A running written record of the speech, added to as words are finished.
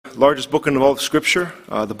largest book in all of Scripture,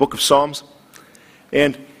 the book of Psalms.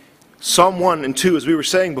 And Psalm 1 and 2, as we were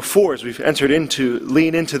saying before, as we've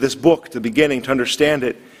lean into this book at the beginning to understand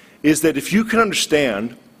it, is that if you can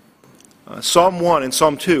understand Psalm 1 and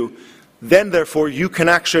Psalm 2, then therefore you can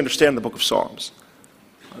actually understand the book of Psalms.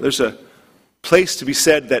 There's a place to be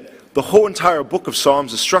said that the whole entire book of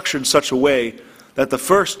Psalms is structured in such a way that the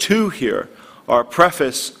first two here are a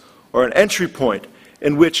preface or an entry point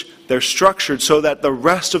in which they're structured so that the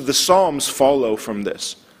rest of the Psalms follow from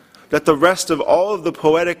this. That the rest of all of the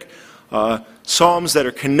poetic Psalms that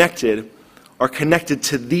are connected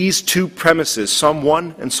to these two premises, Psalm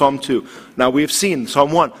 1 and Psalm 2. Now we have seen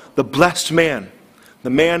Psalm 1, the blessed man, the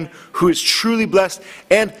man who is truly blessed.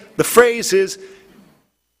 And the phrase is,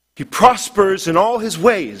 he prospers in all his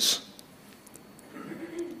ways.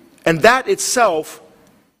 And that itself,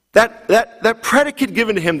 that predicate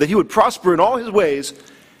given to him that he would prosper in all his ways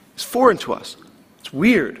is foreign to us. It's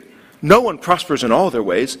weird. No one prospers in all their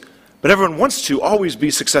ways, but everyone wants to always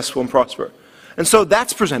be successful and prosper. And so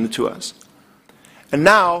that's presented to us. And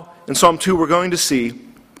now, in Psalm 2, we're going to see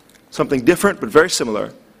something different but very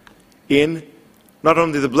similar in not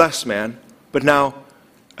only the blessed man, but now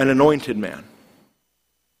an anointed man.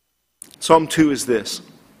 Psalm 2 is this.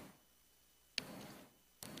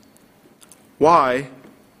 Why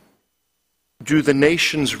do the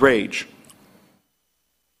nations rage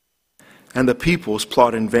and the peoples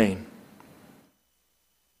plot in vain?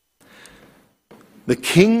 The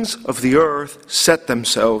kings of the earth set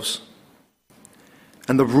themselves,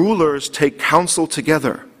 and the rulers take counsel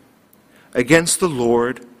together against the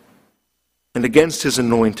Lord and against his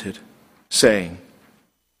anointed, saying,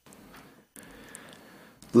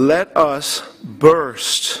 let us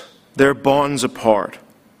burst their bonds apart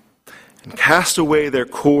and cast away their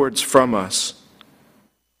cords from us.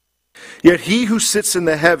 Yet he who sits in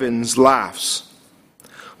the heavens laughs.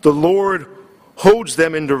 The Lord holds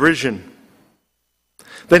them in derision.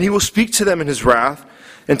 Then he will speak to them in his wrath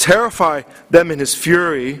and terrify them in his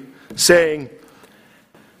fury, saying,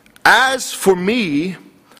 as for me,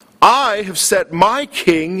 I have set my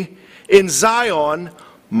king in Zion,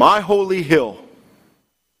 my holy hill.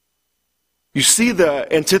 You see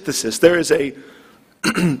the antithesis. There is a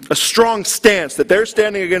strong stance that they're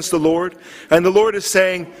standing against the Lord, and the Lord is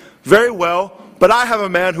saying, very well, but I have a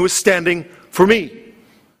man who is standing for me.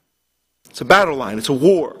 It's a battle line. It's a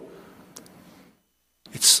war.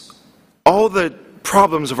 It's all the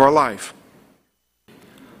problems of our life.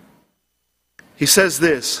 He says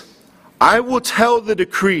this, I will tell the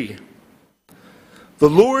decree. The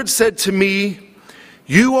Lord said to me,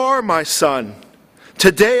 you are my son.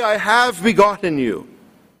 Today I have begotten you.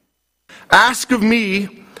 Ask of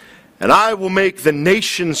me, and I will make the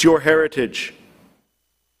nations your heritage,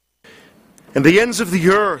 and the ends of the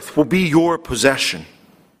earth will be your possession.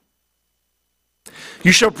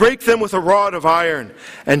 You shall break them with a rod of iron,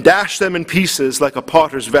 and dash them in pieces like a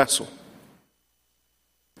potter's vessel.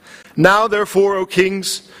 Now therefore, O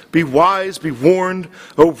kings, be wise, be warned,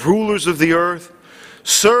 O rulers of the earth.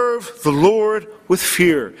 Serve the Lord with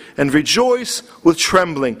fear, and rejoice with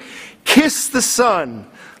trembling. Kiss the Son,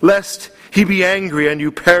 lest he be angry and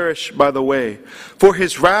you perish by the way. For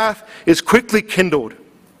his wrath is quickly kindled.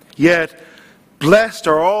 Yet blessed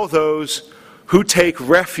are all those who take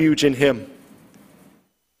refuge in him.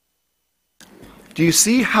 Do you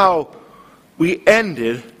see how we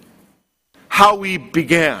ended, how we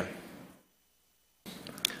began?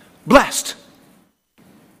 Blessed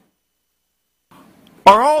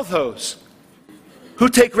are all those who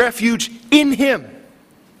take refuge in him.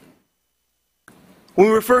 When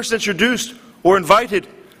we were first introduced or invited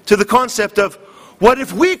to the concept of, what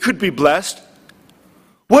if we could be blessed?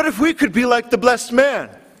 What if we could be like the blessed man?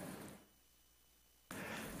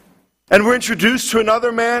 And we're introduced to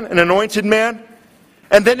another man, an anointed man,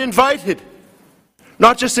 and then invited.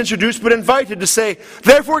 Not just introduced, but invited to say,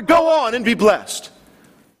 therefore go on and be blessed.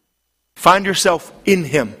 Find yourself in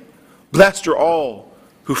him. Blessed are all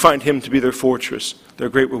who find him to be their fortress, their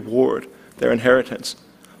great reward, their inheritance.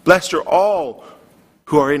 Blessed are all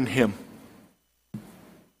who are in him.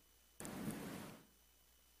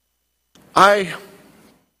 I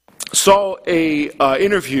saw a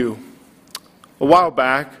interview a while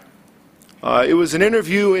back. It was an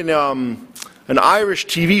interview in an Irish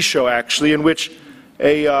TV show, actually, in which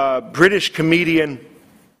a British comedian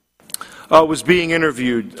was being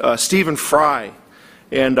interviewed, Stephen Fry.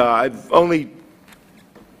 And I've only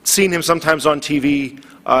seen him sometimes on TV.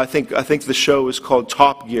 I think the show is called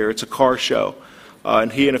Top Gear. It's a car show.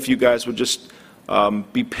 And he and a few guys would just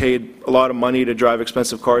be paid a lot of money to drive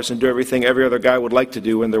expensive cars and do everything every other guy would like to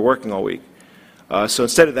do when they're working all week. So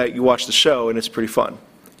instead of that, you watch the show, and it's pretty fun.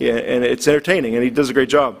 Yeah, and it's entertaining, and he does a great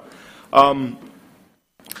job.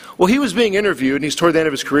 Well, he was being interviewed, and he's toward the end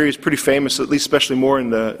of his career. He's pretty famous, at least especially more in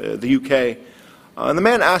the UK. And the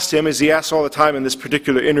man asked him, as he asks all the time in this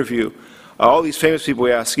particular interview, all these famous people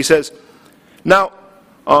he asks, he says, now,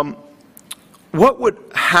 what would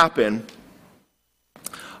happen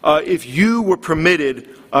if you were permitted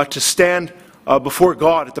to stand before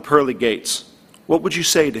God at the pearly gates? What would you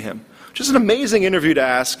say to him? Just an amazing interview to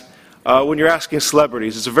ask when you're asking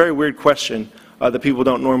celebrities. It's a very weird question that people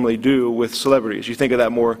don't normally do with celebrities. You think of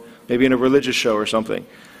that more maybe in a religious show or something.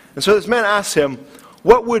 And so this man asks him,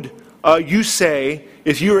 what would you say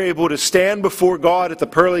if you were able to stand before God at the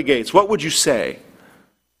pearly gates? What would you say?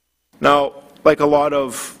 Now, like a lot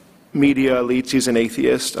of media elites, he's an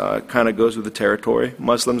atheist. Kind of goes with the territory.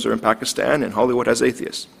 Muslims are in Pakistan, and Hollywood has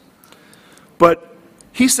atheists. But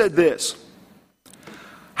he said this.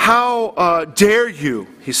 How dare you,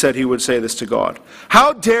 he said he would say this to God,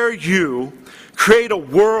 how dare you create a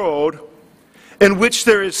world in which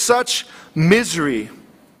there is such misery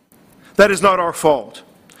that is not our fault.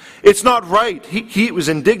 It's not right. He was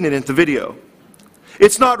indignant in the video.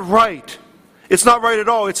 It's not right. It's not right at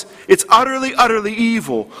all. It's utterly, utterly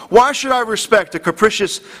evil. Why should I respect a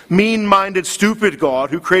capricious, mean-minded, stupid God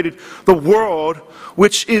who created the world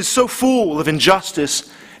which is so full of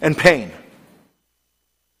injustice and pain?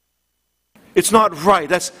 It's not right.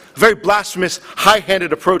 That's a very blasphemous,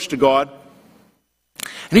 high-handed approach to God.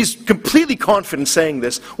 And he's completely confident saying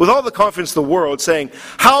this, with all the confidence in the world, saying,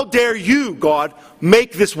 how dare you, God,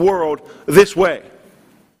 make this world this way?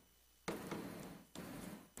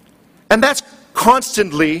 And that's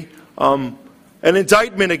constantly an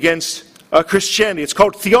indictment against Christianity. It's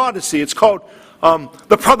called theodicy. It's called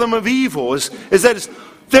the problem of evil. Is that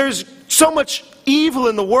there's so much evil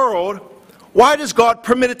in the world, why does God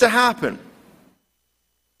permit it to happen?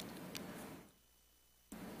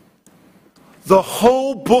 The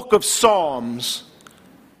whole book of Psalms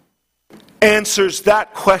answers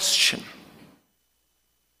that question.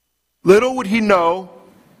 Little would he know,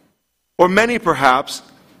 or many perhaps,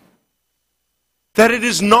 that it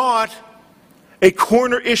is not a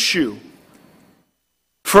corner issue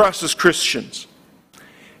for us as Christians.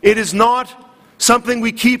 It is not something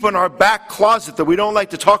we keep in our back closet that we don't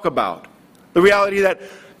like to talk about. The reality that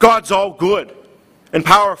God's all good and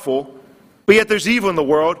powerful, but yet there's evil in the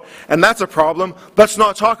world, and that's a problem. Let's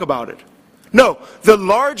not talk about it. No, the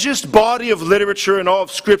largest body of literature in all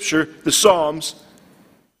of Scripture, the Psalms,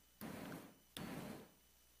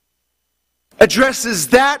 addresses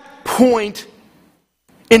that point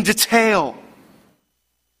in detail.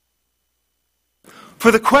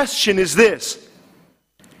 For the question is this: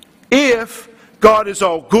 if God is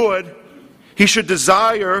all good, he should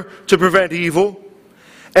desire to prevent evil.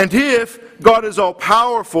 And if God is all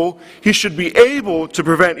powerful, he should be able to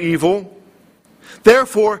prevent evil.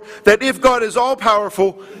 Therefore, that if God is all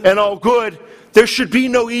powerful and all good, there should be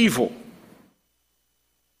no evil.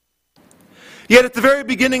 Yet at the very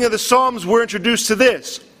beginning of the Psalms, we're introduced to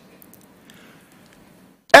this.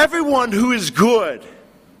 Everyone who is good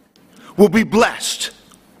will be blessed.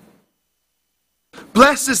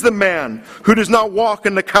 Blessed is the man who does not walk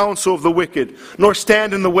in the counsel of the wicked, nor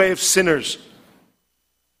stand in the way of sinners,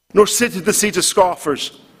 nor sit at the seats of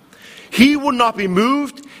scoffers. He will not be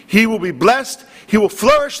moved. He will be blessed. He will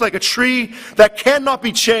flourish like a tree that cannot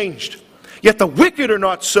be changed. Yet the wicked are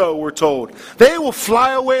not so, we're told. They will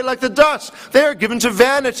fly away like the dust. They are given to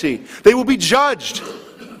vanity. They will be judged.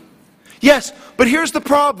 Yes, but here's the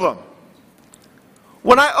problem.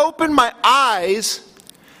 When I open my eyes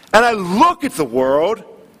and I look at the world,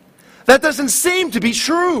 that doesn't seem to be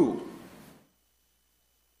true.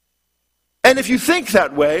 And if you think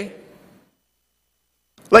that way,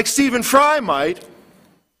 like Stephen Fry might,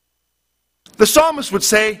 the psalmist would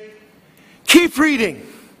say, keep reading.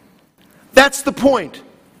 That's the point.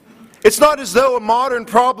 It's not as though a modern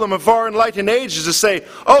problem of our enlightened age is to say,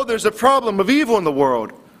 oh, there's a problem of evil in the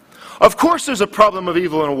world. Of course there's a problem of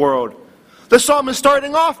evil in the world. The psalm is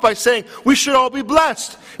starting off by saying we should all be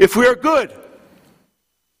blessed if we are good.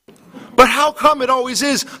 But how come it always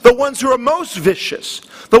is the ones who are most vicious,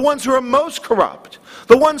 the ones who are most corrupt,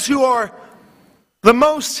 the ones who are the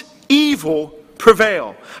most evil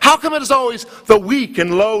prevail? How come it is always the weak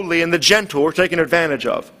and lowly and the gentle are taken advantage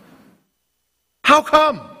of? How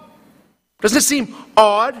come? Doesn't it seem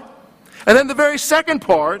odd? And then the very second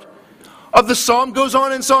part of the psalm goes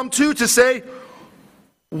on in Psalm 2 to say,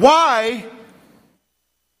 why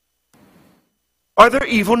are there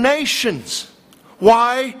evil nations?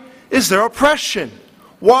 Why is there oppression?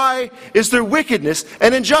 Why is there wickedness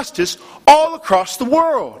and injustice all across the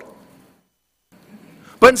world?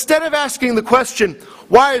 But instead of asking the question,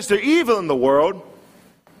 why is there evil in the world?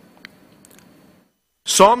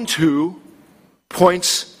 Psalm 2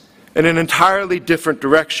 points in an entirely different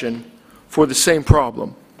direction for the same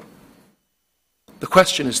problem. The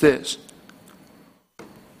question is this: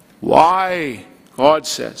 why, God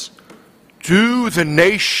says, do the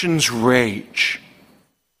nations rage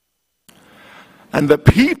and the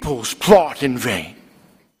peoples plot in vain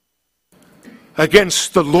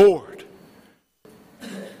against the Lord?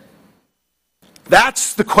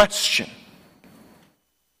 That's the question.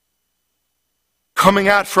 Coming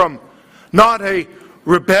out from not a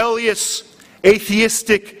rebellious,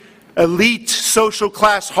 atheistic, elite, social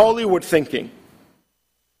class Hollywood thinking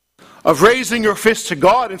of raising your fist to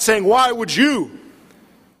God and saying, why would you?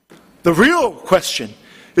 The real question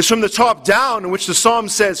is from the top down, in which the psalm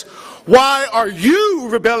says, why are you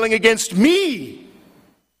rebelling against me?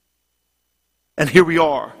 And here we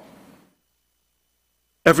are.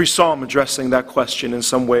 Every psalm addressing that question in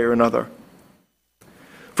some way or another.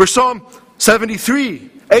 For Psalm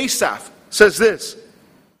 73, Asaph says this: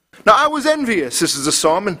 now I was envious, this is a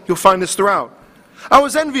psalm, and you'll find this throughout. I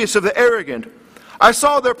was envious of the arrogant. I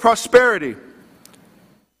saw their prosperity,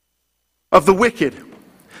 of the wicked.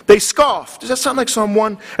 They scoff. Does that sound like Psalm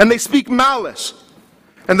 1? And they speak malice,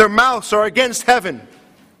 and their mouths are against heaven.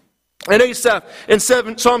 And Asaph in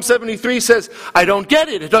Psalm 73 says, I don't get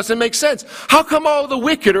it. It doesn't make sense. How come all the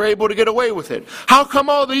wicked are able to get away with it? How come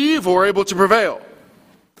all the evil are able to prevail?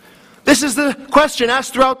 This is the question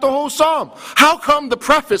asked throughout the whole psalm. How come the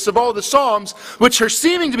preface of all the psalms, which are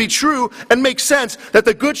seeming to be true and make sense, that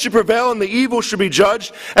the good should prevail and the evil should be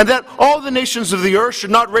judged, and that all the nations of the earth should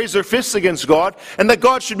not raise their fists against God, and that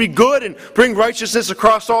God should be good and bring righteousness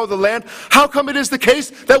across all the land? How come it is the case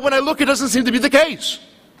that when I look, it doesn't seem to be the case?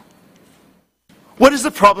 What is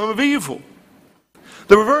the problem of evil?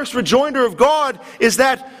 The reverse rejoinder of God is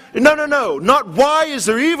that, no, not why is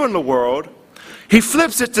there evil in the world. He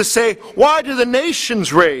flips it to say, why do the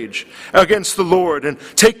nations rage against the Lord and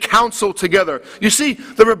take counsel together? You see,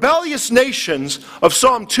 the rebellious nations of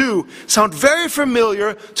Psalm 2 sound very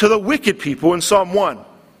familiar to the wicked people in Psalm 1.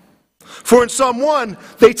 For in Psalm 1,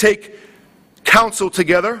 they take counsel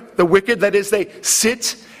together, the wicked, that is, they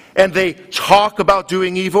sit and they talk about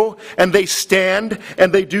doing evil, and they stand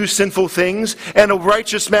and they do sinful things, and a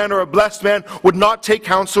righteous man or a blessed man would not take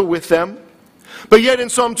counsel with them. But yet in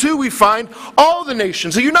Psalm 2 we find all the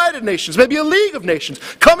nations, the United Nations, maybe a league of nations,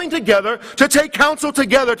 coming together to take counsel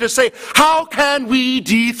together to say, how can we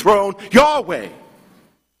dethrone Yahweh?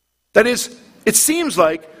 That is, it seems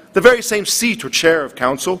like the very same seat or chair of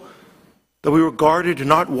counsel that we were guarded to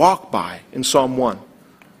not walk by in Psalm 1.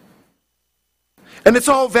 And it's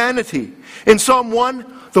all vanity. In Psalm 1,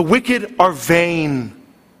 the wicked are vain.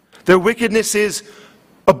 Their wickedness is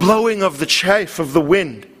a blowing of the chaff of the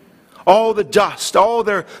wind. All the dust, all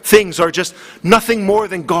their things are just nothing more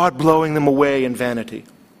than God blowing them away in vanity.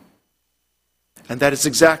 And that is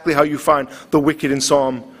exactly how you find the wicked in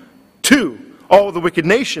Psalm 2. All the wicked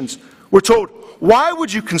nations. We're told, why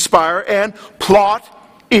would you conspire and plot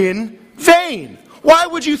in vain? Why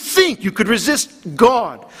would you think you could resist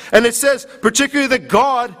God? And it says particularly that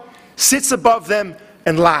God sits above them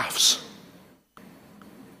and laughs.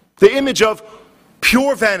 The image of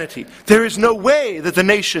pure vanity. There is no way that the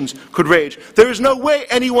nations could rage. There is no way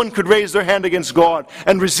anyone could raise their hand against God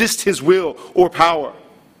and resist His will or power.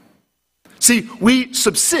 See, we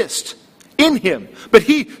subsist in Him, but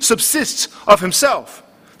He subsists of Himself.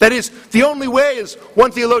 That is, the only way, as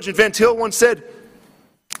one theologian, Van Til, once said,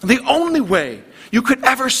 the only way you could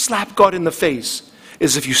ever slap God in the face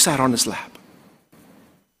is if you sat on His lap.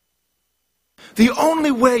 The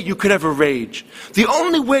only way you could ever rage, the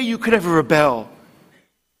only way you could ever rebel,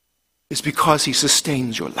 is because He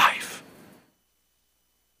sustains your life.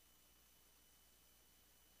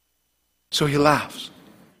 So He laughs.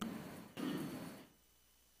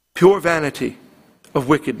 Pure vanity of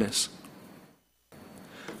wickedness.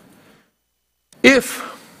 If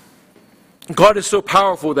God is so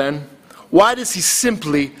powerful, then why does He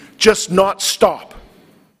simply just not stop?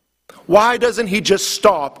 Why doesn't He just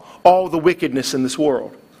stop all the wickedness in this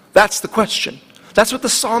world? That's the question. That's what the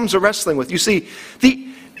Psalms are wrestling with. You see,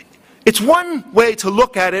 it's one way to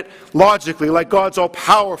look at it logically, like God's all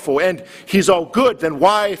powerful and He's all good. Then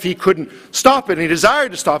why, if He couldn't stop it and He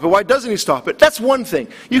desired to stop it, why doesn't He stop it? That's one thing.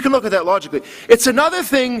 You can look at that logically. It's another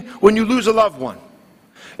thing when you lose a loved one.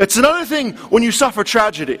 It's another thing when you suffer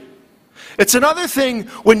tragedy. It's another thing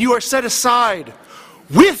when you are set aside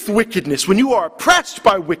with wickedness, when you are oppressed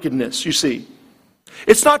by wickedness, you see.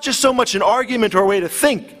 It's not just so much an argument or a way to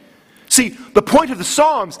think. See, the point of the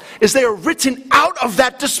Psalms is they are written out of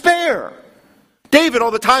that despair. David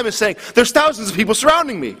all the time is saying, there's thousands of people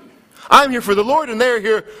surrounding me. I'm here for the Lord and they're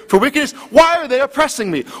here for wickedness. Why are they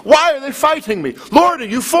oppressing me? Why are they fighting me? Lord, are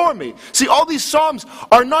you for me? See, all these Psalms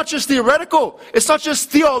are not just theoretical. It's not just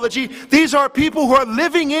theology. These are people who are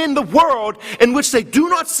living in the world in which they do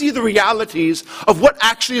not see the realities of what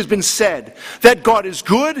actually has been said. That God is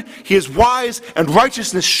good, He is wise, and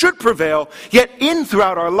righteousness should prevail. Yet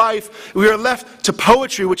throughout our life, we are left to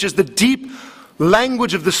poetry, which is the deep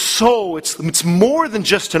language of the soul. It's more than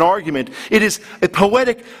just an argument. It is a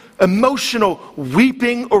poetic, emotional,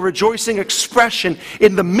 weeping or rejoicing expression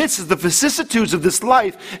in the midst of the vicissitudes of this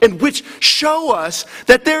life, in which show us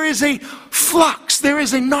that there is a flux, there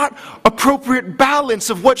is a not appropriate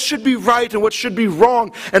balance of what should be right and what should be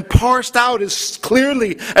wrong, and parsed out as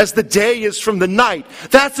clearly as the day is from the night.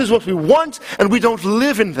 That is what we want, and we don't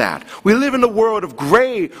live in that. We live in the world of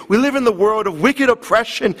gray. We live in the world of wicked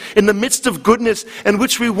oppression in the midst of goodness, in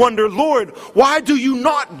which we wonder, Lord, why do you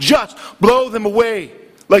not just blow them away?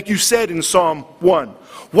 Like you said in Psalm 1.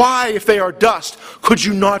 Why, if they are dust, could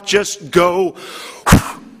you not just go?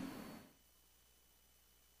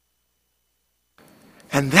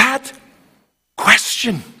 And that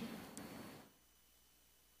question,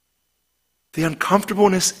 the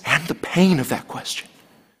uncomfortableness and the pain of that question,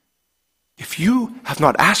 if you have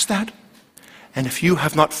not asked that, and if you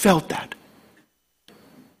have not felt that,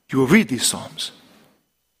 you will read these Psalms,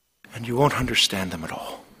 and you won't understand them at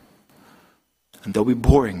all. And they'll be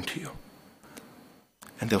boring to you.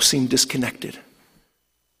 And they'll seem disconnected. And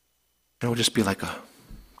it'll just be like a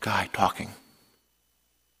guy talking.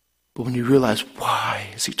 But when you realize, why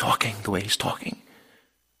is he talking the way he's talking?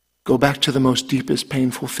 Go back to the most deepest,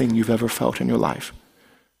 painful thing you've ever felt in your life.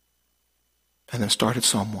 And then start at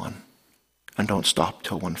Psalm 1. And don't stop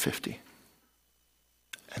till 150.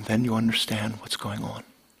 And then you understand what's going on.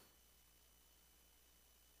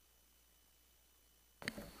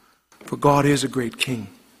 For God is a great king.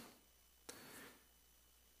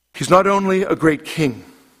 He's not only a great king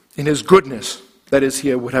in his goodness, that is,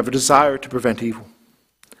 he would have a desire to prevent evil.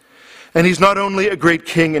 And he's not only a great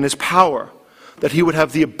king in his power, that he would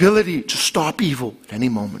have the ability to stop evil at any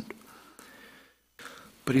moment.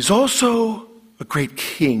 But he's also a great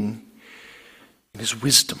king in his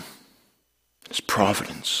wisdom, his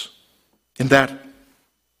providence, in that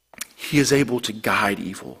he is able to guide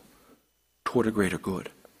evil toward a greater good.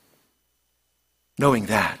 Knowing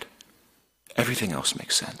that, everything else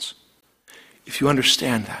makes sense. If you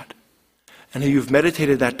understand that, and you've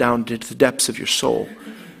meditated that down to the depths of your soul,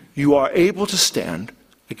 you are able to stand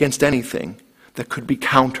against anything that could be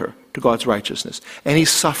counter to God's righteousness, any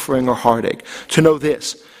suffering or heartache, to know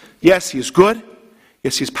this: yes, he is good,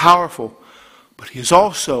 yes, he is powerful, but he is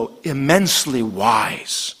also immensely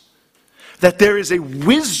wise. That there is a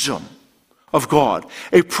wisdom of God,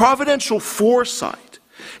 a providential foresight,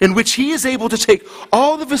 in which he is able to take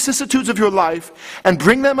all the vicissitudes of your life and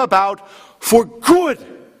bring them about for good.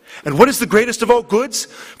 And what is the greatest of all goods?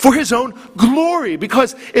 For his own glory.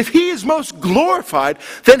 Because if he is most glorified,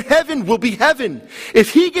 then heaven will be heaven.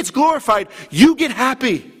 If he gets glorified, you get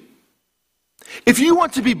happy. If you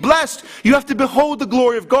want to be blessed, you have to behold the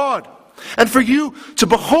glory of God. And for you to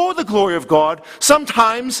behold the glory of God,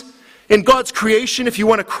 sometimes in God's creation, if you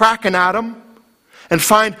want to crack an atom and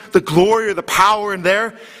find the glory or the power in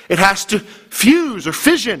there, it has to fuse or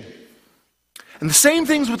fission. And the same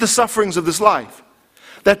things with the sufferings of this life.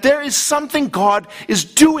 That there is something God is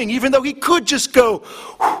doing, even though he could just go,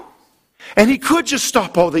 whew, and he could just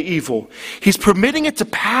stop all the evil. He's permitting it to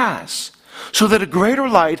pass so that a greater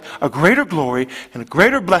light, a greater glory, and a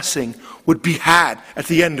greater blessing would be had at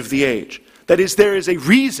the end of the age. That is, there is a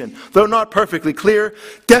reason, though not perfectly clear,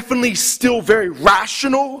 definitely still very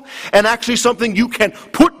rational, and actually something you can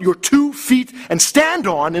put your 2 feet and stand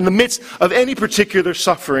on in the midst of any particular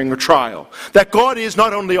suffering or trial. That God is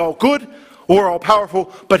not only all good or all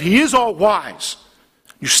powerful, but he is all wise.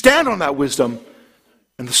 You stand on that wisdom,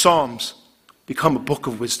 and the Psalms become a book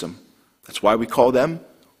of wisdom. That's why we call them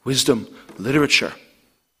wisdom literature,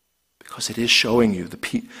 because it is showing you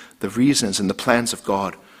the reasons and the plans of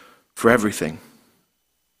God for everything.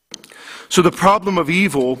 So the problem of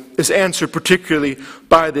evil is answered particularly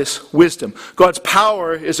by this wisdom. God's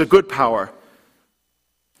power is a good power,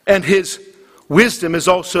 and his wisdom is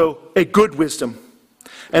also a good wisdom,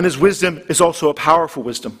 and his wisdom is also a powerful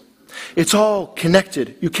wisdom. It's all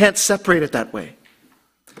connected. You can't separate it that way.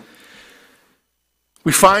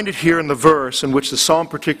 We find it here in the verse in which the psalm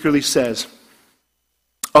particularly says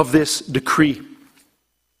of this decree,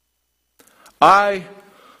 I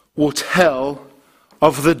will tell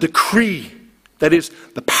of the decree, that is,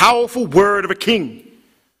 the powerful word of a king,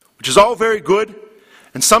 which is all very good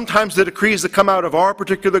And sometimes the decrees that come out of our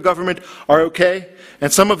particular government are okay.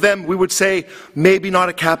 And some of them we would say maybe not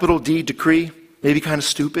a capital D decree, maybe kind of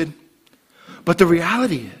stupid. But the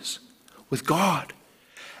reality is, with God,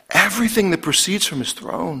 everything that proceeds from his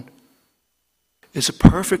throne is a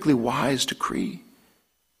perfectly wise decree.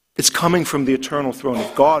 It's coming from the eternal throne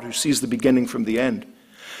of God who sees the beginning from the end.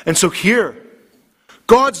 And so here,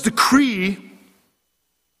 God's decree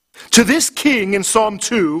to this king in Psalm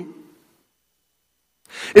 2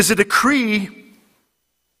 is a decree: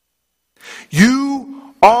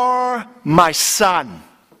 you are my son.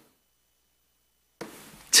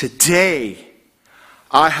 Today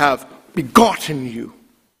I have begotten you.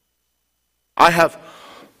 I have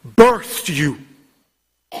birthed you.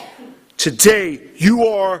 Today you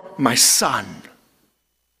are my son.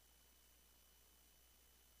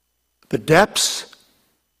 The depths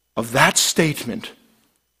of that statement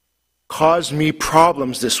caused me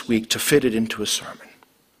problems this week to fit it into a sermon.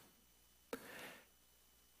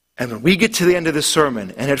 And when we get to the end of the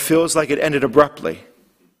sermon and it feels like it ended abruptly,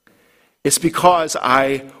 it's because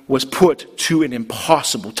I was put to an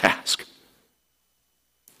impossible task.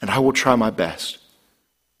 And I will try my best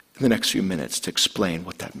in the next few minutes to explain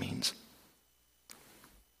what that means.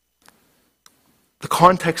 The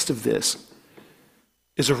context of this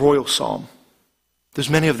is a royal psalm. There's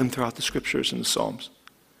many of them throughout the scriptures and the Psalms.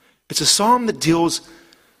 It's a psalm that deals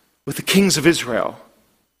with the kings of Israel.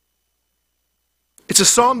 It's a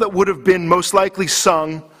psalm that would have been most likely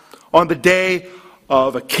sung on the day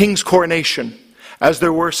of a king's coronation, as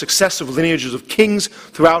there were successive lineages of kings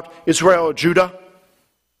throughout Israel or Judah.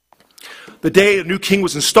 The day a new king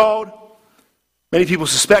was installed, many people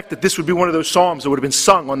suspect that this would be one of those psalms that would have been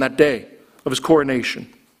sung on that day of his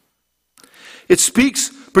coronation. It speaks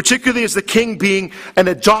particularly as the king being an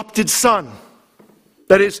adopted son.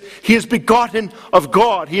 That is, he is begotten of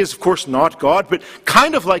God. He is, of course, not God, but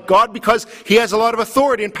kind of like God because he has a lot of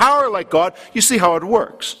authority and power like God. You see how it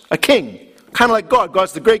works. A king, kind of like God.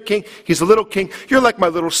 God's the great king. He's the little king. You're like my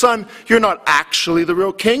little son. You're not actually the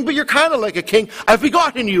real king, but you're kind of like a king. I've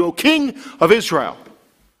begotten you, O King of Israel.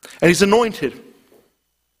 And he's anointed.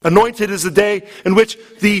 Anointed is the day in which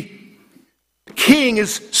the king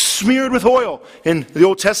is smeared with oil. In the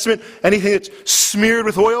Old Testament, anything that's smeared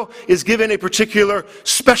with oil is given a particular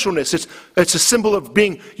specialness. It's a symbol of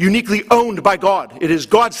being uniquely owned by God. It is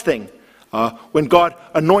God's thing. When God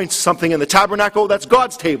anoints something in the tabernacle, that's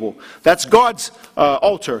God's table. That's God's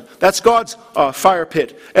altar. That's God's fire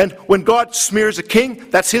pit. And when God smears a king,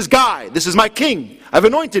 that's his guy. This is my king. I've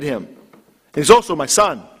anointed him. And he's also my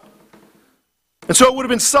son. And so it would have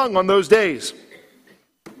been sung on those days.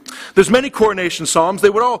 There's many coronation psalms. They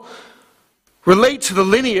would all relate to the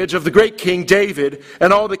lineage of the great King David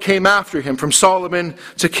and all that came after him, from Solomon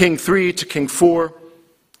to King 3 to King 4.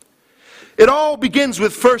 It all begins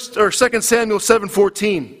with 1 or 2 Samuel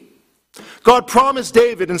 7:14. God promised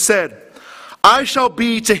David and said, I shall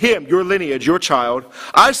be to him, your lineage, your child,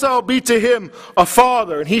 I shall be to him a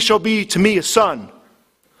father, and he shall be to me a son.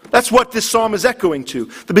 That's what this psalm is echoing to.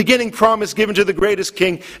 The beginning promise given to the greatest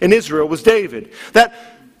king in Israel was David. That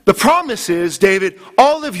the promise is, David,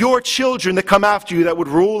 all of your children that come after you that would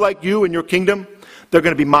rule like you in your kingdom, they're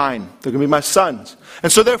going to be mine. They're going to be my sons.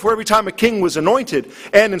 And so therefore, every time a king was anointed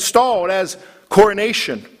and installed as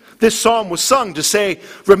coronation, this psalm was sung to say,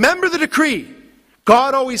 remember the decree.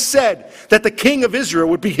 God always said that the king of Israel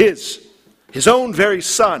would be his own very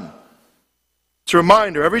son. It's a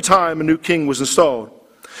reminder every time a new king was installed.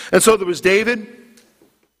 And so there was David,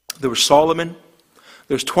 there was Solomon,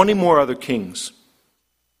 there's 20 more other kings.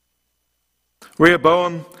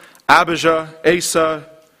 Rehoboam, Abijah, Asa,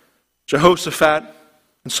 Jehoshaphat,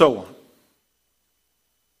 and so on.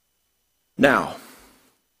 Now,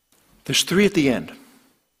 there's 3 at the end.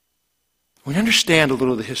 When you understand a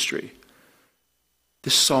little of the history,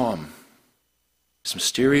 this psalm is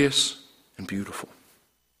mysterious and beautiful.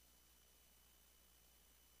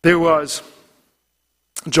 There was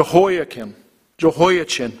Jehoiachin,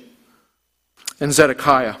 and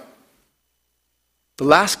Zedekiah. The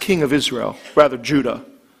last king of Israel, rather Judah,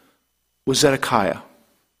 was Zedekiah.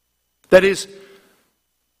 That is,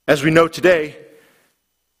 as we know today,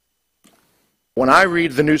 when I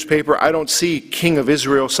read the newspaper, I don't see king of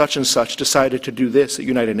Israel such and such decided to do this at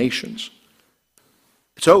United Nations.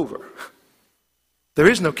 It's over. There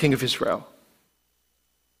is no king of Israel.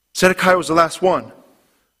 Zedekiah was the last one.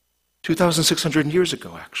 2,600 years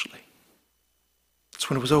ago, actually. That's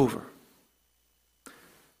when it was over.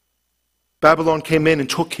 Babylon came in and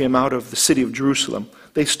took him out of the city of Jerusalem.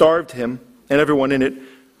 They starved him and everyone in it.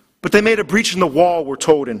 But they made a breach in the wall, we're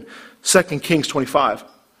told in 2 Kings 25,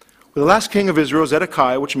 with the last king of Israel,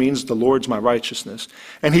 Zedekiah, which means the Lord's my righteousness.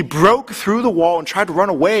 And he broke through the wall and tried to run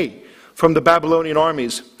away from the Babylonian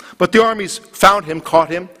armies. But the armies found him, caught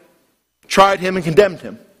him, tried him, and condemned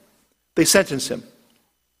him. They sentenced him.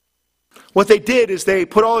 What they did is they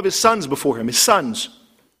put all of his sons before him, his sons.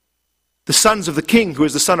 The sons of the king, who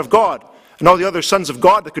is the son of God. And all the other sons of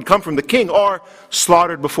God that could come from the king are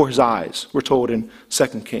slaughtered before his eyes, we're told in 2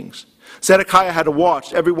 Kings. Zedekiah had to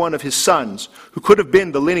watch every one of his sons, who could have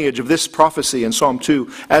been the lineage of this prophecy in Psalm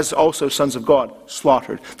 2, as also sons of God,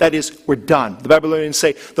 slaughtered. That is, we're done. The Babylonians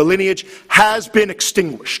say the lineage has been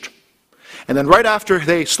extinguished. And then right after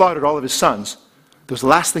they slaughtered all of his sons, the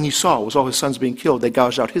last thing he saw was all his sons being killed. They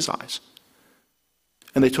gouged out his eyes.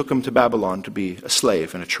 And they took him to Babylon to be a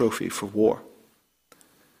slave and a trophy for war.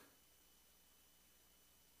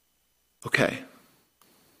 Okay.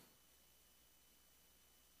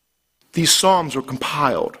 These psalms were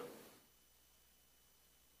compiled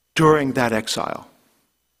during that exile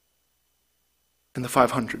in the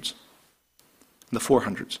 500s, in the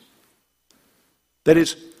 400s. That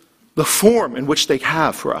is the form in which they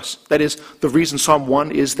have for us. That is the reason Psalm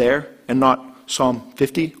 1 is there and not Psalm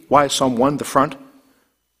 50. Why is Psalm 1 the front?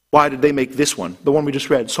 Why did they make this one, the one we just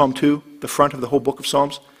read, Psalm 2, the front of the whole book of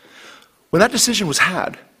Psalms? When that decision was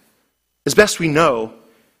had, as best we know,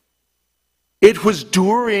 it was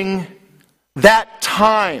during that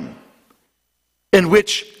time in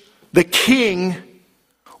which the king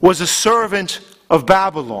was a servant of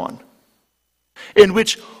Babylon, in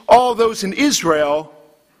which all those in Israel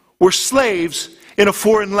were slaves in a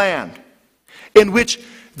foreign land, in which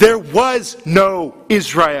there was no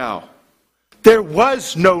Israel, there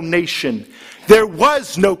was no nation, there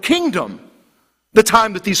was no kingdom, the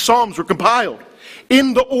time that these psalms were compiled,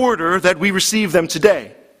 in the order that we receive them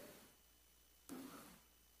today.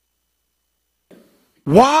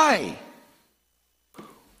 Why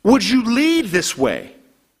would you lead this way?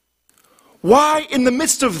 Why, in the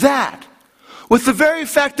midst of that, with the very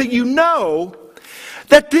fact that you know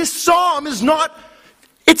that this psalm is not,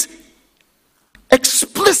 it's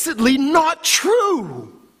explicitly not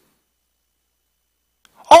true?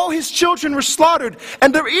 All his children were slaughtered,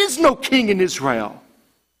 and there is no king in Israel.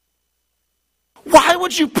 Why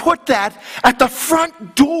would you put that at the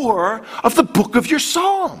front door of the book of your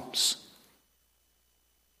Psalms?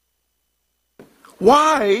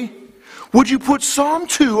 Why would you put Psalm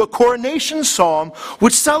 2, a coronation psalm,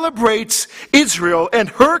 which celebrates Israel and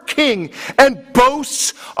her king and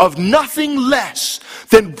boasts of nothing less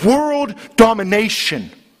than world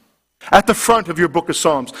domination, at the front of your book of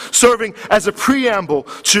Psalms, serving as a preamble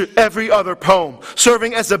to every other poem,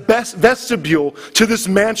 serving as a vestibule to this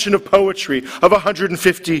mansion of poetry of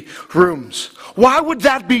 150 rooms? Why would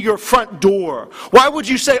that be your front door? Why would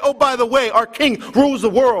you say, oh, by the way, our king rules the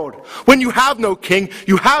world, when you have no king,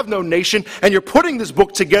 you have no nation, and you're putting this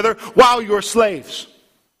book together while you're slaves?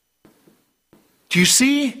 Do you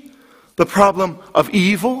see the problem of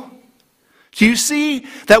evil? Do you see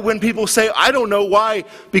that when people say, I don't know why,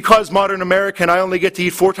 because modern American, I only get to eat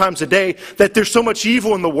 4 times a day, that there's so much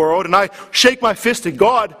evil in the world, and I shake my fist at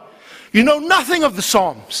God? You know nothing of the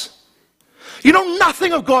Psalms. You know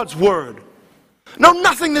nothing of God's Word. Know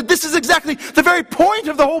nothing that this is exactly the very point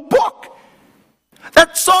of the whole book.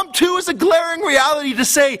 That Psalm 2 is a glaring reality to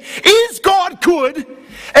say, is God good?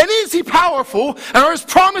 And is he powerful? And are his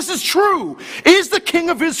promises true? Is the King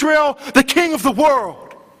of Israel the King of the world?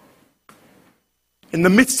 In the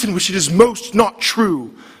midst in which it is most not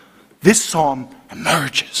true, this psalm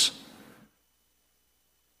emerges.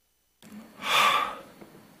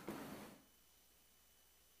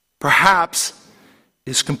 Perhaps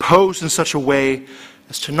it is composed in such a way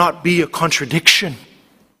as to not be a contradiction.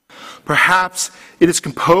 Perhaps it is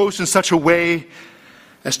composed in such a way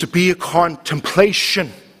as to be a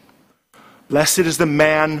contemplation. Blessed is the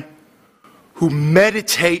man who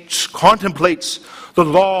meditates, contemplates the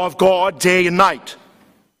law of God day and night.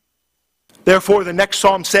 Therefore, the next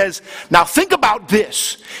psalm says, now think about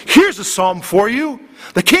this. Here's a psalm for you.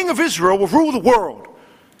 The King of Israel will rule the world.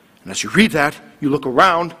 And as you read that, you look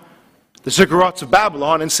around the ziggurats of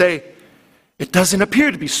Babylon and say, it doesn't appear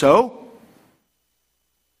to be so.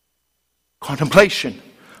 Contemplation.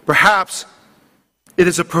 Perhaps it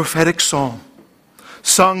is a prophetic psalm,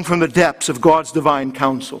 sung from the depths of God's divine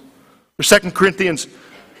counsel. Or 2 Corinthians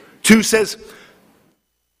 2 says,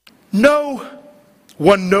 no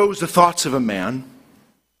one knows the thoughts of a man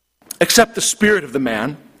except the spirit of the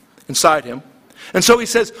man inside him. And so he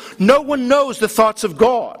says, no one knows the thoughts of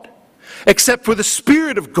God except for the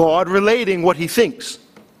Spirit of God relating what he thinks.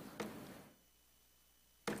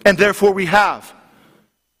 And therefore we have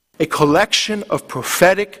a collection of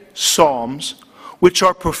prophetic psalms which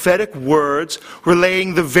are prophetic words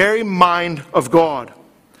relaying the very mind of God.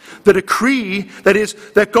 The decree, that is,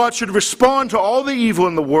 that God should respond to all the evil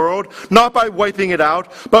in the world, not by wiping it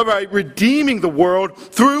out, but by redeeming the world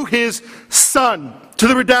through His Son, to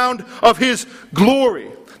the redound of His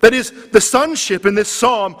glory. That is, the sonship in this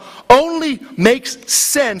psalm only makes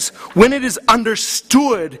sense when it is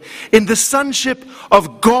understood in the sonship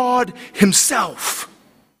of God Himself.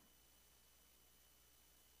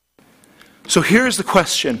 So here's the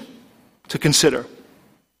question to consider.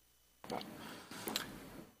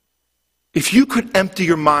 If you could empty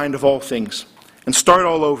your mind of all things and start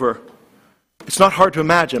all over, it's not hard to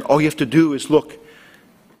imagine. All you have to do is look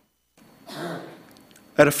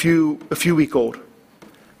at a few-week-old.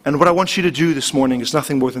 And what I want you to do this morning is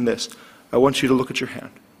nothing more than this. I want you to look at your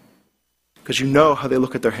hand. Because you know how they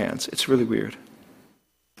look at their hands. It's really weird.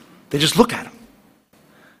 They just look at them.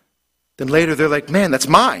 Then later they're like, man, that's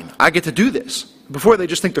mine. I get to do this. Before they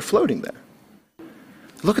just think they're floating there.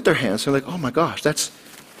 They look at their hands. They're like, oh my gosh, that's...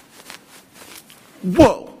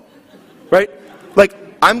 Whoa! Right? Like,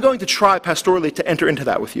 I'm going to try pastorally to enter into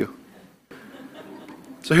that with you.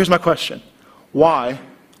 So here's my question. Why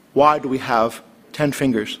do we have 10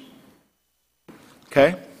 fingers?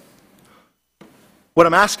 Okay? What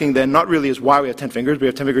I'm asking then, not really is why we have 10 fingers. We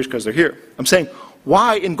have 10 fingers because they're here. I'm saying,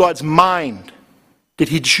 why in God's mind did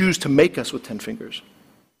He choose to make us with 10 fingers?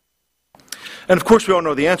 And of course we all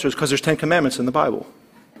know the answer is because there's 10 commandments in the Bible.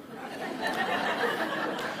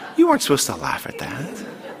 You weren't supposed to laugh at that.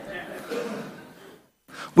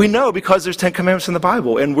 We know because there's 10 commandments in the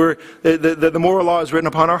Bible, and the moral law is written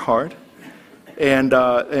upon our heart, and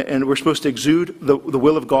we're supposed to exude the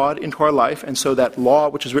will of God into our life, and so that law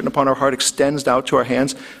which is written upon our heart extends out to our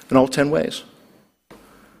hands in all 10 ways.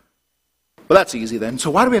 Well, that's easy then.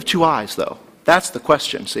 So why do we have 2 eyes, though? That's the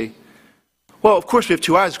question, see? Well, of course we have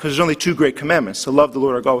 2 eyes because there's only 2 great commandments: to love the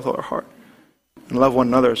Lord our God with all our heart, and love one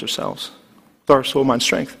another as ourselves, with our soul, mind,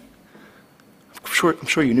 strength. I'm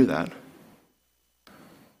sure you knew that.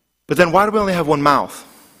 But then why do we only have 1 mouth?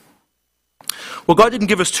 Well, God didn't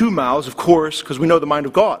give us 2 mouths, of course, because we know the mind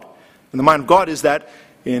of God. And the mind of God is that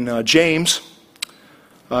in James,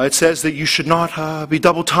 it says that you should not be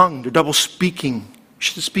double-tongued or double-speaking. You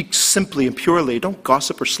should speak simply and purely. Don't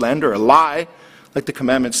gossip or slander or lie, like the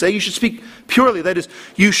commandments say. You should speak purely. That is,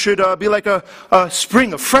 you should be like a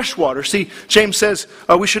spring of fresh water. See, James says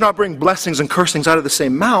we should not bring blessings and cursings out of the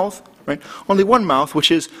same mouth. Right? Only 1 mouth, which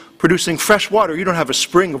is producing fresh water. You don't have a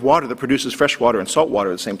spring of water that produces fresh water and salt water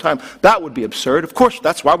at the same time. That would be absurd. Of course,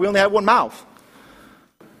 that's why we only have 1 mouth.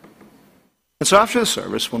 And so after the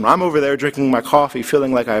service, when I'm over there drinking my coffee,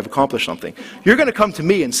 feeling like I have accomplished something, you're going to come to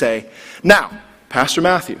me and say, now, Pastor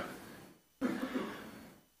Matthew,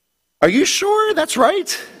 are you sure that's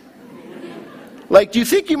right? Like, do you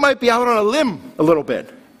think you might be out on a limb a little bit?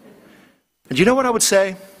 And do you know what I would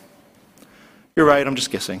say? You're right, I'm just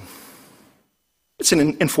guessing. It's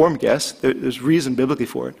an informed guess. There's reason biblically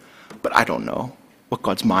for it. But I don't know what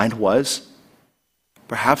God's mind was.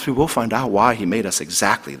 Perhaps we will find out why He made us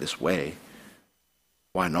exactly this way.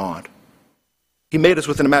 Why not? He made us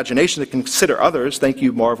with an imagination that can consider others. Thank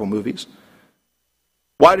you, Marvel movies.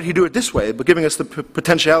 Why did He do it this way, but giving us the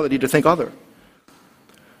potentiality to think other?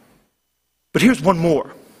 But here's one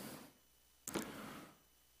more.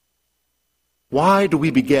 Why do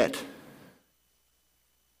we beget?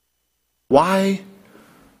 Why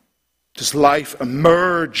does life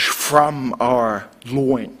emerge from our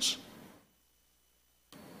loins?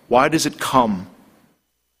 Why does it come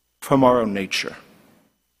from our own nature?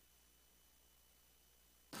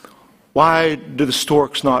 Why do the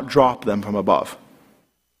storks not drop them from above?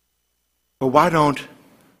 Or why don't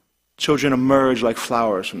children emerge like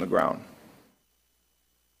flowers from the ground?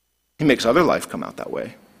 He makes other life come out that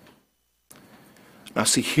way. Now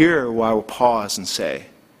see, here why we'll pause and say,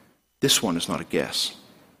 this one is not a guess.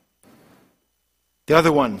 The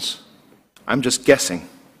other ones, I'm just guessing.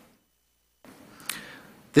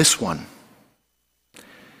 This one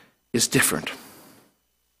is different.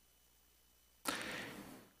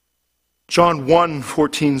 John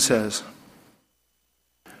 1:14 says,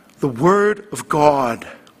 the Word of God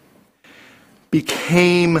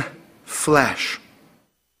became flesh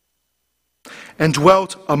and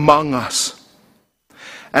dwelt among us,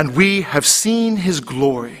 and we have seen His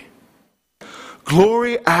glory.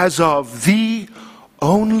 Glory as of the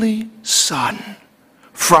only Son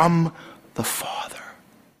from the Father,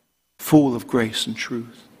 full of grace and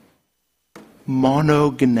truth.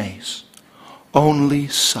 Monogenes, only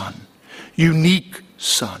Son, unique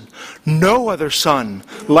Son. No other Son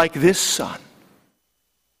like this Son.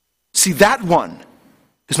 See, that one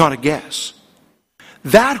is not a guess.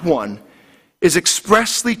 That one is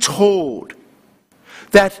expressly told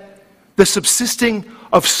that the subsisting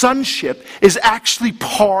of sonship is actually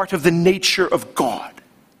part of the nature of God.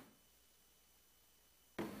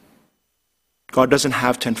 God doesn't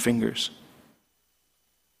have 10 fingers.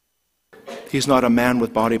 He's not a man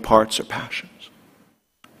with body parts or passions.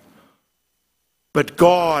 But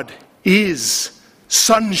God is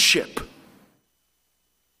sonship.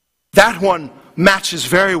 That one matches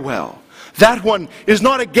very well. That one is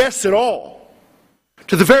not a guess at all.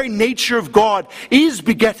 To the very nature of God is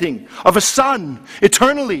begetting of a son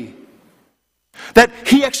eternally. That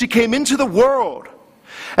he actually came into the world,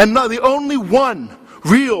 and now the only one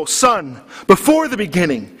real Son before the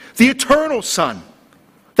beginning, the eternal Son.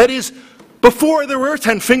 That is, before there were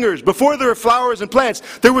 10 fingers, before there were flowers and plants,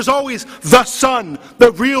 there was always the Son,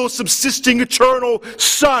 the real subsisting eternal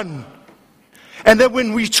Son. And then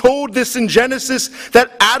when we told this in Genesis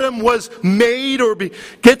that Adam was made or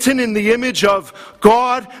begotten in the image of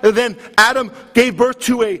God, and then Adam gave birth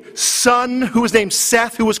to a son who was named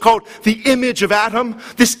Seth, who was called the image of Adam.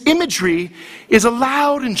 This imagery is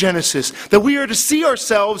allowed in Genesis, that we are to see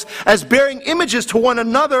ourselves as bearing images to one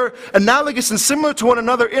another, analogous and similar to one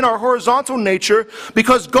another in our horizontal nature,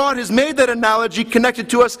 because God has made that analogy connected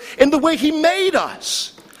to us in the way he made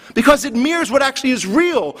us. Because it mirrors what actually is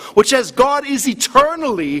real, which as God is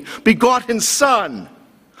eternally begotten Son.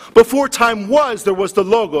 Before time was, there was the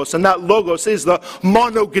Logos, and that Logos is the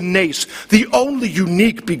monogenes, the only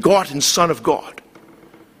unique begotten Son of God.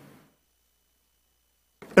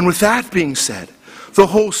 And with that being said, the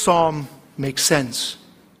whole psalm makes sense.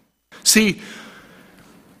 See,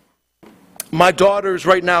 my daughters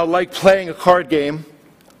right now like playing a card game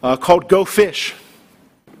called Go Fish.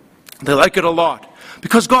 They like it a lot.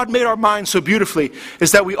 Because God made our minds so beautifully,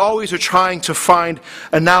 is that we always are trying to find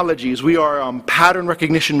analogies. We are pattern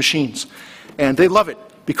recognition machines. And they love it.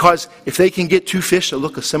 Because if they can get two fish that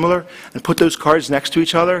look similar and put those cards next to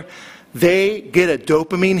each other, they get a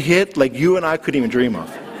dopamine hit like you and I couldn't even dream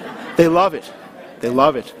of. They love it. They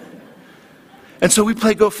love it. And so we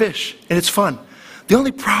play Go Fish, and it's fun. The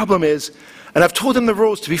only problem is, and I've told them the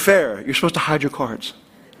rules, to be fair, you're supposed to hide your cards.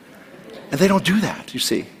 And they don't do that, you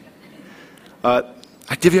see.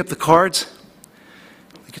 I divvy up the cards.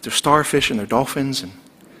 They get their starfish and their dolphins, and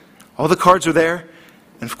all the cards are there.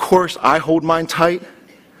 And of course, I hold mine tight,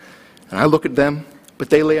 and I look at them, but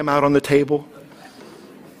they lay them out on the table.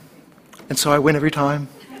 And so I win every time.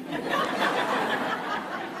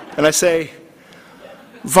 And I say,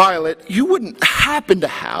 Violet, you wouldn't happen to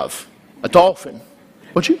have a dolphin,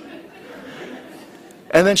 would you?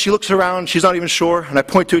 And then she looks around, she's not even sure, and I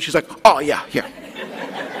point to it, she's like, oh yeah, here.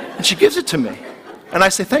 And she gives it to me. And I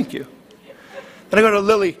say, thank you. Then I go to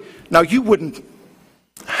Lily, now you wouldn't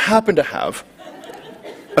happen to have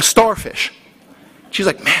a starfish. She's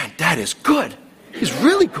like, man, Dad is good. He's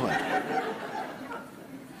really good.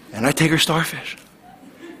 And I take her starfish.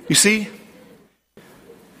 You see,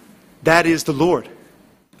 that is the Lord.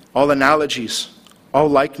 All analogies, all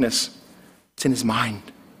likeness, it's in his mind.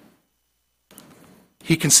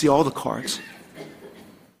 He can see all the cards.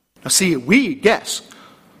 Now see, we guess.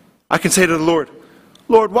 I can say to the Lord,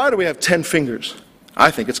 Lord, why do we have 10 fingers?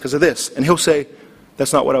 I think it's because of this. And he'll say,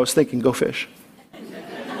 that's not what I was thinking, go fish.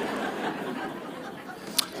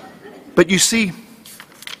 But you see,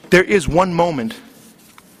 there is one moment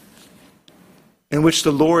in which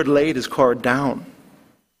the Lord laid his card down.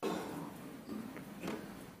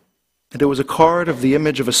 And it was a card of the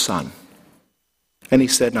image of a son. And he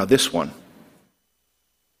said, now this one,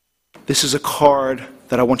 this is a card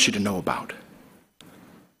that I want you to know about.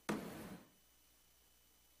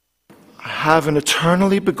 I have an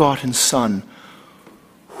eternally begotten Son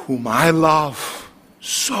whom I love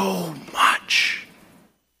so much.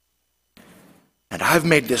 And I've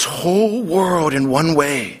made this whole world in one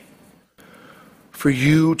way for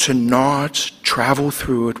you to not travel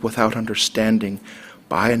through it without understanding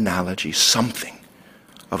by analogy something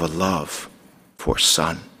of a love for a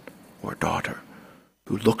son or daughter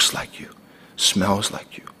who looks like you, smells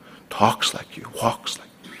like you, talks like you, walks like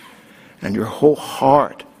you. And your whole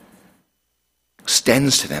heart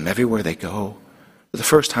extends to them everywhere they go. The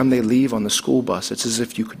first time they leave on the school bus, it's as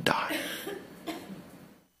if you could die.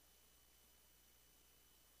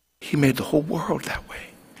 He made the whole world that way.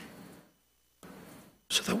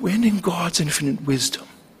 So that when in God's infinite wisdom,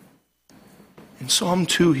 in Psalm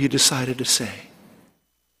 2, he decided to say,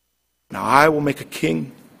 now I will make a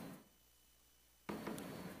king,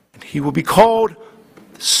 and he will be called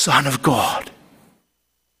the Son of God.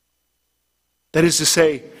 That is to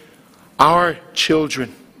say, our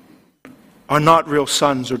children are not real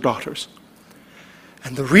sons or daughters.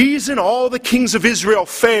 And the reason all the kings of Israel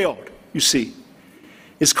failed you see,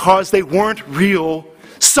 is because they weren't real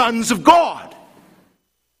sons of God.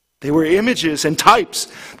 They were images and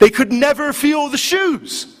types. They could never feel the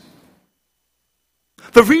shoes.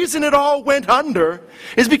 The reason it all went under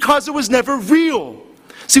is because it was never real.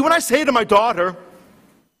 See, when I say to my daughter,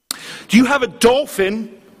 do you have a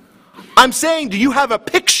dolphin? I'm saying, do you have a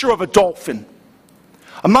picture of a dolphin?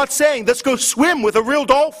 I'm not saying, let's go swim with a real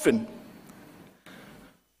dolphin.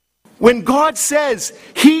 When God says,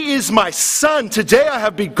 He is my son, today I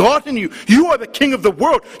have begotten you. You are the king of the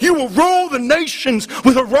world. You will rule the nations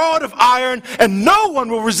with a rod of iron, and no one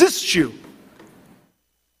will resist you.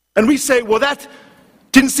 And we say, well, that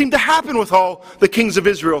didn't seem to happen with all the kings of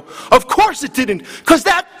Israel. Of course it didn't, because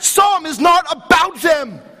that psalm is not about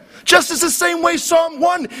them. Just as the same way Psalm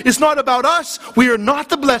 1 is not about us. We are not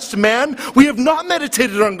the blessed man. We have not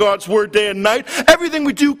meditated on God's word day and night. Everything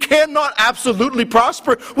we do cannot absolutely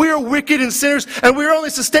prosper. We are wicked and sinners, and we are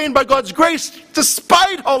only sustained by God's grace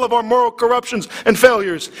despite all of our moral corruptions and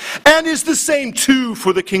failures. And is the same too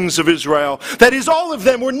for the kings of Israel. That is, all of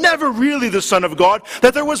them were never really the Son of God.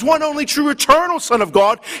 That there was one only true eternal Son of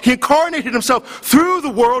God. He incarnated himself through the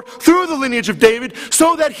world, through the lineage of David,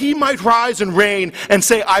 so that he might rise and reign and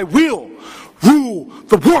say, I will rule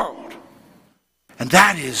the world. And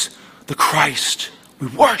that is the Christ we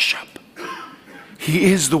worship.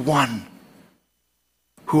 He is the one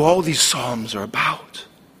who all these psalms are about.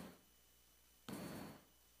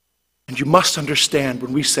 And you must understand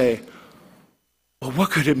when we say, well,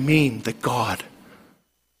 what could it mean that God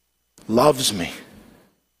loves me?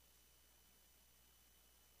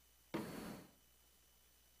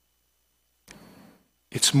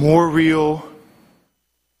 It's more real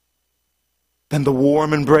than the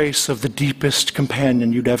warm embrace of the deepest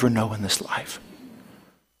companion you'd ever know in this life.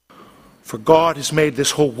 For God has made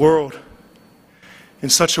this whole world in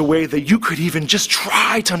such a way that you could even just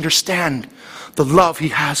try to understand the love He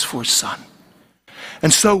has for His Son.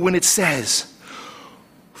 And so when it says,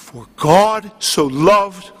 for God so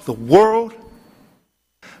loved the world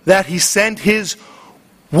that He sent His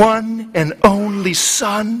one and only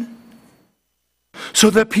Son so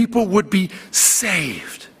that people would be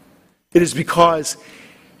saved, it is because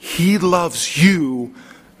He loves you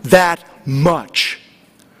that much.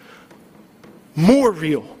 More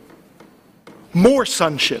real, more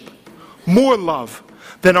sonship, more love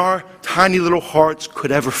than our tiny little hearts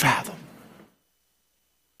could ever fathom.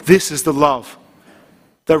 This is the love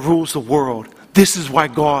that rules the world. This is why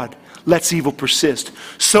God lets evil persist,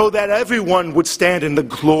 so that everyone would stand in the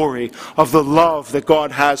glory of the love that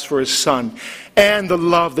God has for His Son and the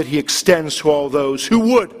love that He extends to all those who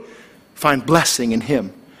would find blessing in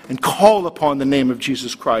Him and call upon the name of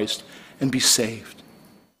Jesus Christ and be saved.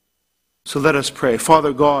 So let us pray.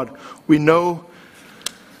 Father God, we know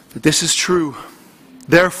that this is true.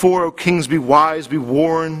 Therefore, O kings, be wise, be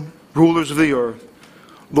warned, rulers of the earth.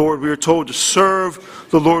 Lord, we are told to serve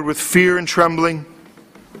the Lord with fear and trembling.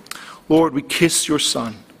 Lord, we kiss your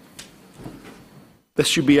Son,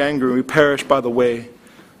 lest you be angry and we perish by the way,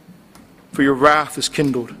 for your wrath is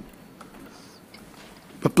kindled.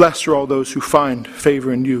 But blessed are all those who find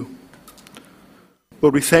favor in you.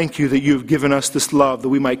 Lord, we thank you that you have given us this love, that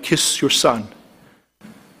we might kiss your Son,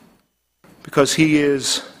 because He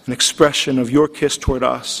is an expression of your kiss toward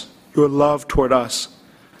us, your love toward us,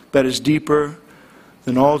 that is deeper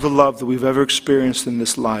than all the love that we've ever experienced in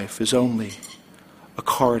this life, is only a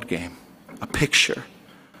card game, a picture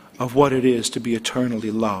of what it is to be eternally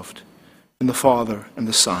loved in the Father and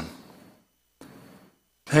the Son.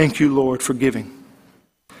 Thank you, Lord, for giving.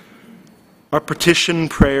 Our petition and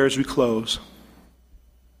prayer as we close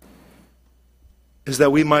is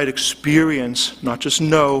that we might experience, not just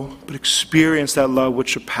know, but experience that love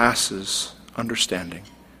which surpasses understanding.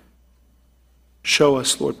 Show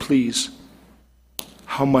us, Lord, please,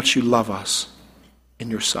 how much you love us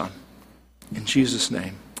in your Son. In Jesus'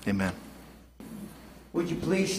 name, amen. Would you please